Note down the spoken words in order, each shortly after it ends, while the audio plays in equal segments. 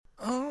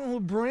Oh,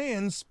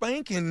 brand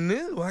spanking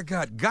new. I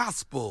got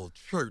gospel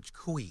church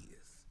quiz.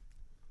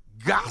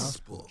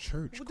 Gospel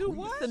church We'll do quiz.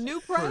 what? The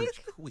new praise?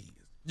 church quiz.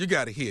 You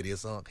got to hear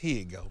this, Here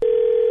you go.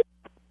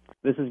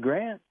 This is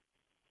Grant.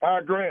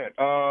 Hi, Grant.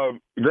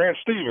 Grant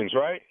Stevens,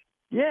 right?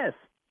 Yes.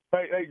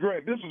 Hey,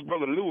 Grant, this is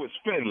Brother Lewis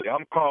Finley.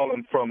 I'm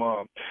calling from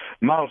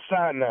Mount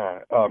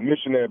Sinai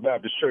Missionary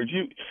Baptist Church.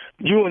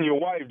 You and your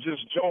wife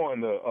just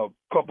joined a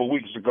couple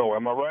weeks ago,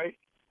 am I right?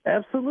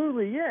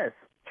 Absolutely, yes.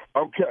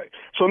 Okay.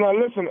 So now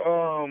listen,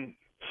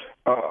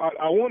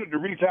 I wanted to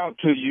reach out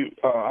to you.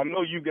 I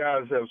know you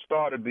guys have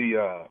started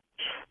the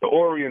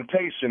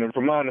orientation, and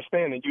from my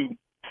understanding,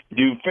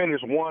 you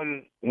finished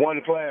one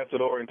class of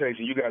the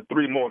orientation. You got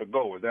 3 more to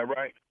go. Is that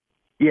right?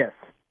 Yes.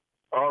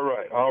 All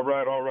right.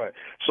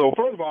 So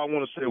first of all, I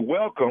want to say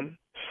welcome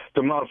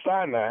to Mount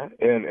Sinai,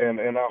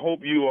 and I hope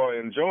you are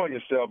enjoying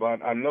yourself.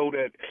 I know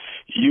that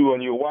you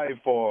and your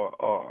wife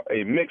are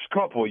a mixed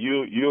couple.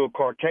 You're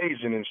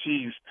Caucasian and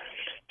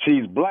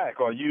she's black.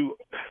 Are you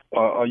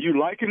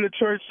liking the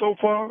church so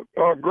far,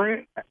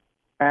 Grant?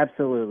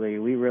 Absolutely.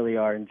 We really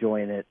are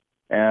enjoying it.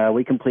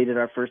 We completed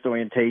our first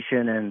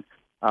orientation, and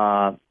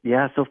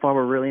so far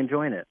we're really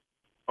enjoying it.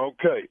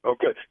 Okay.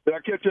 Did I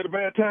catch you at a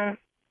bad time?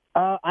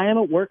 I am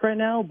at work right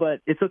now,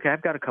 but it's okay.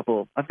 I've got a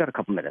couple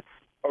minutes.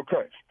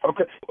 Okay.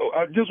 Well,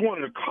 I just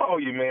wanted to call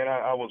you, man.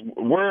 I was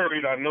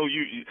worried. I know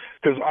you,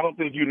 because I don't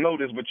think you know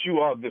this, but you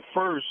are the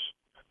first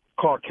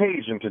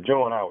Caucasian to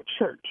join our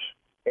church.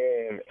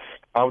 And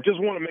I just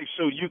want to make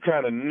sure you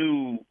kind of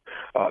knew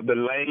the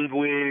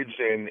language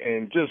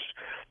and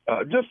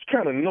just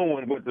kind of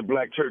knowing what the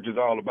black church is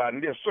all about.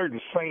 And there's certain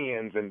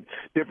sayings and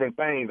different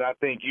things I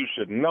think you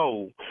should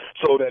know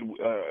so that,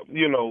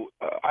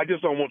 I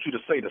just don't want you to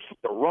say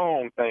the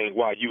wrong thing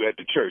while you at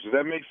the church. Does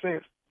that make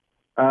sense?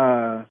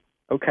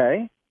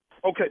 Okay.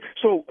 Okay,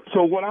 so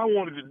what I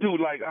wanted to do,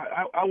 like,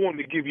 I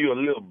wanted to give you a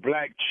little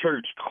black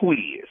church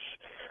quiz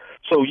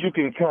so you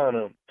can kind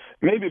of,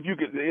 maybe if you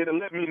could, it'll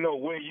let me know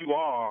where you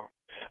are,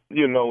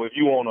 if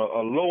you're on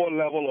a lower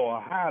level or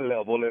a high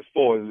level as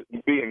far as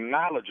being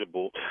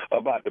knowledgeable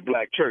about the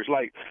black church.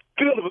 Like,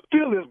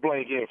 fill this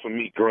blank in for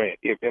me, Grant,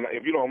 if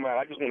you don't mind.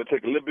 I just want to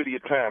take a little bit of your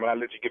time, and I'll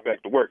let you get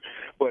back to work.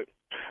 But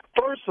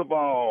first of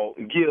all,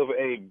 give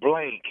a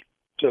blank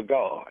to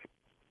God.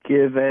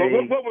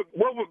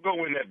 What would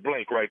go in that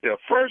blank right there?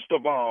 First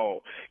of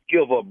all,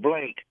 give a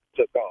blank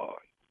to God.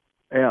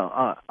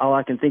 Yeah, all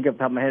I can think of off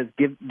the top of my head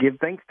is give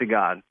thanks to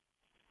God.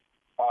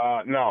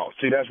 No,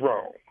 see, that's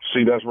wrong.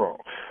 See,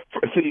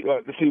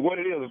 what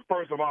it is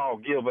first of all,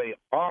 give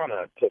a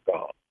honor to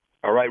God.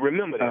 All right,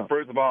 remember that.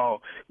 First of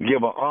all,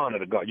 give an honor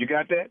to God. You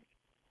got that?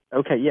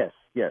 Okay, yes.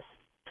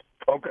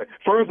 Okay,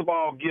 first of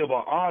all, give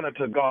an honor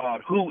to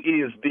God, who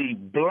is the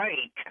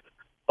blank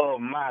of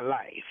my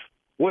life.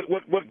 What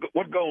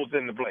goes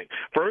in the blank?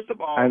 First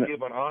of all,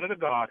 give an honor to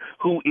God,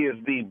 who is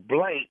the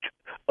blank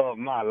of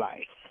my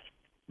life.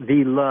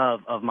 The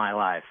love of my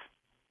life.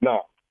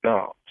 No.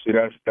 See,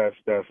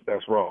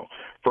 that's wrong.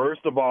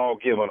 First of all,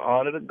 give an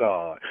honor to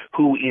God,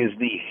 who is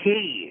the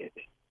head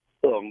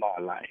of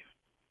my life.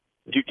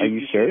 Are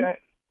you sure? That?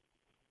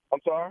 I'm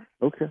sorry?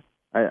 Okay.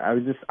 I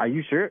was just. Are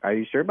you sure? Are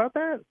you sure about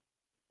that?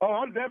 Oh,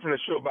 I'm definitely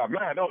sure about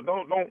mine. Don't.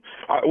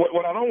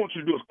 What I don't want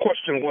you to do is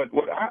question what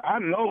I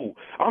know.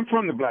 I'm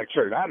from the black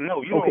church. I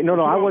know. You okay.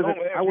 No, I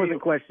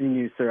wasn't questioning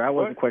you, sir. I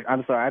wasn't questioning.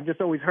 I'm sorry. I've just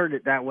always heard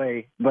it that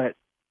way, but.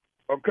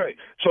 Okay,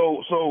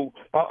 so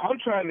I'm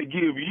trying to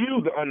give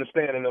you the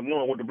understanding of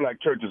knowing what the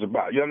black church is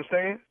about. You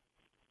understand?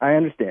 I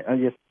understand.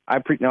 I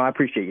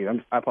appreciate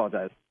you. I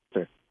apologize,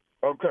 sir.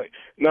 Okay.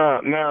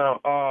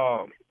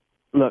 Now.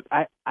 Look,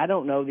 I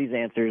don't know these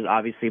answers,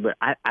 obviously, but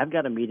I've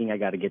got a meeting I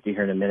got to get to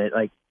here in a minute.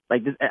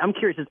 I'm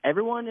curious, does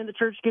everyone in the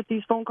church get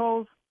these phone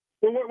calls?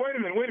 Well, wait a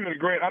minute,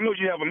 Grant. I know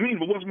you have a meeting,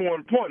 but what's more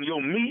important, your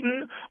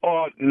meeting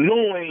or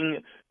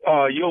knowing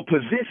your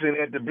position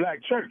at the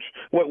black church?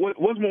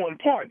 What's more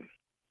important?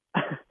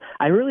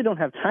 I really don't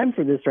have time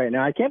for this right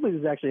now. I can't believe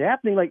this is actually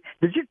happening. Like,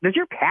 does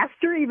your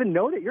pastor even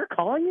know that you're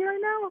calling me right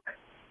now?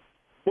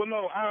 Well,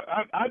 no,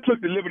 I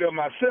took the liberty of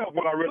myself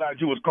when I realized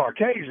you was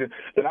Caucasian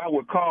that I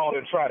would call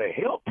and try to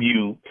help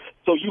you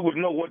so you would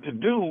know what to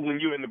do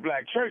when you're in the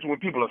black church when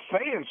people are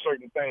saying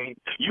certain things.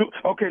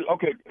 Okay,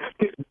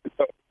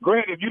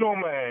 Grant, if you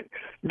don't mind,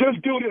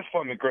 just do this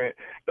for me, Grant.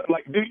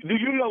 Like, do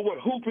you know what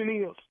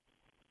hooping is?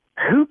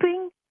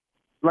 Hooping?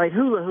 Like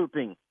hula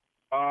hooping?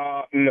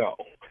 No.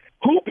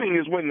 Hooping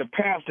is when the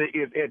pastor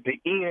is at the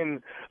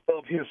end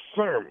of his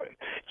sermon.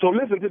 So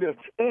listen to this.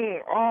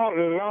 All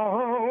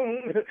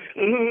along,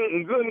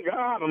 good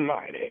God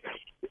Almighty.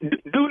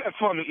 Do that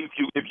for me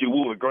if you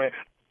would, Grant.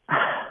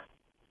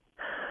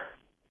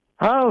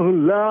 Oh,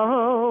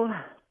 Lord.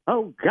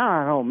 Oh,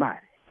 God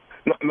Almighty.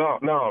 No.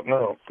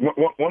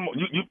 One more.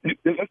 You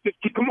let's just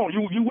keep, come on.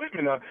 You with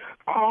me now?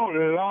 Oh,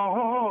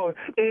 Lord,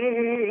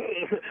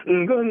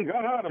 good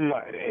God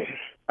Almighty.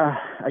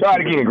 Try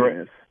it again,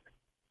 Grant.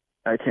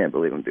 I can't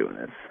believe I'm doing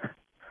this.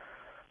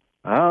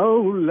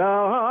 Oh,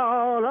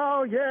 Lord,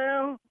 oh,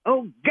 yeah,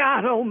 oh,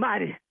 God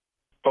Almighty.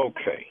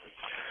 Okay.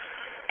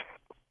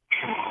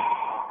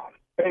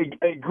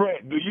 Hey,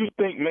 Grant, do you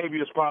think maybe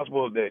it's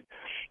possible that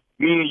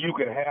me and you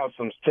can have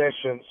some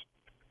sessions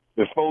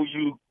before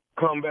you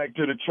come back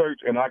to the church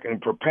and I can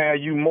prepare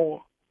you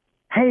more?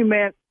 Hey,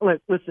 man,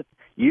 look, listen,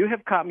 you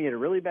have caught me at a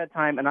really bad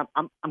time, and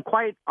I'm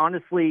quite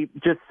honestly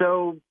just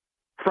so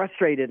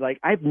frustrated. Like,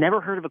 I've never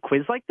heard of a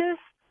quiz like this.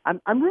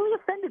 I'm really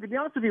offended, to be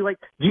honest with you. Like,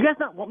 do you guys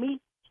not want me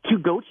to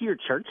go to your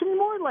church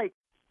anymore? Like,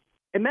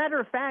 a matter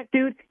of fact,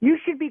 dude, you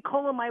should be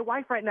calling my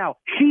wife right now.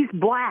 She's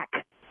black.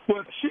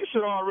 Well, she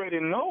should already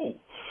know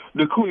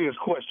the quiz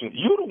question.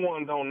 You the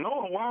one don't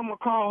know. Why am I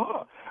call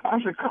her?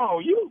 I should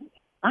call you.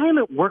 I am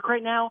at work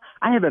right now.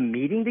 I have a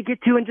meeting to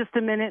get to in just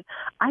a minute.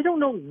 I don't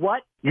know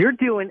what you're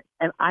doing,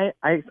 and I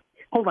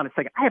hold on a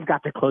second. I have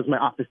got to close my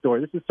office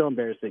door. This is so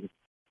embarrassing.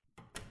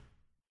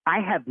 I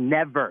have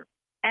never,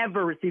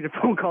 ever received a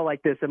phone call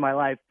like this in my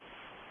life,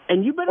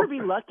 and you better be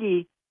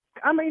lucky.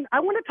 I mean, I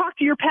want to talk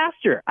to your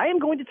pastor. I am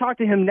going to talk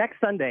to him next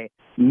Sunday.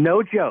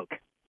 No joke.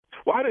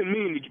 Well, I didn't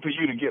mean for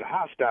you to get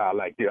hostile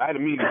like that. I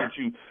didn't mean to get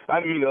you. I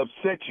didn't mean to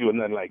upset you or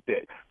nothing like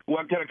that.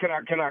 Well, can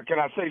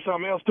I say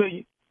something else to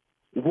you?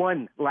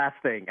 One last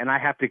thing, and I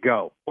have to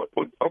go.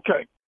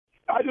 Okay.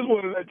 I just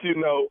want to let you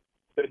know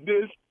that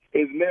this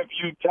is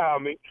nephew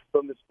Tommy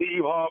from the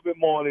Steve Harvey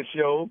Morning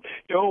Show.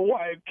 Your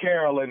wife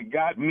Carolyn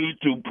got me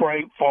to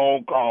prank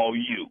phone call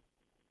you.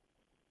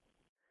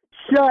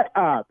 Shut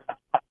up.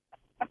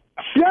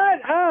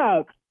 Shut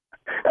up.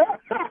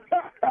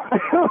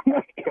 Oh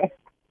my God.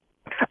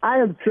 I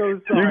am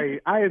so sorry.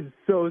 I am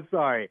so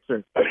sorry,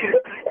 sir.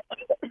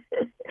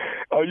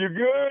 Are you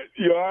good?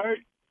 You all right?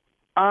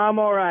 I'm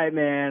all right,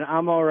 man.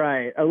 I'm all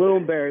right. A little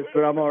embarrassed,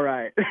 but I'm all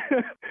right.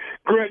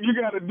 Grant, you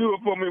got to do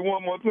it for me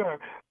one more time.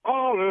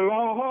 Oh,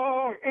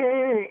 Lord,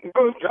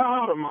 good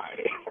God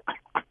Almighty.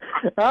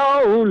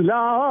 Oh,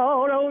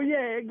 Lord, oh,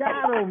 yeah,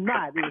 God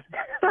Almighty.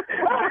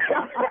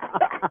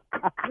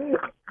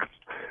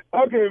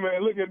 Okay,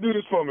 man, look, do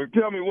this for me.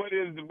 Tell me what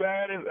is the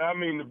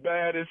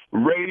baddest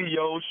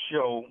radio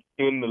show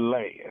in the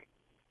land.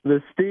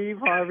 The Steve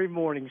Harvey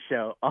Morning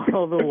Show,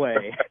 all the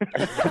way.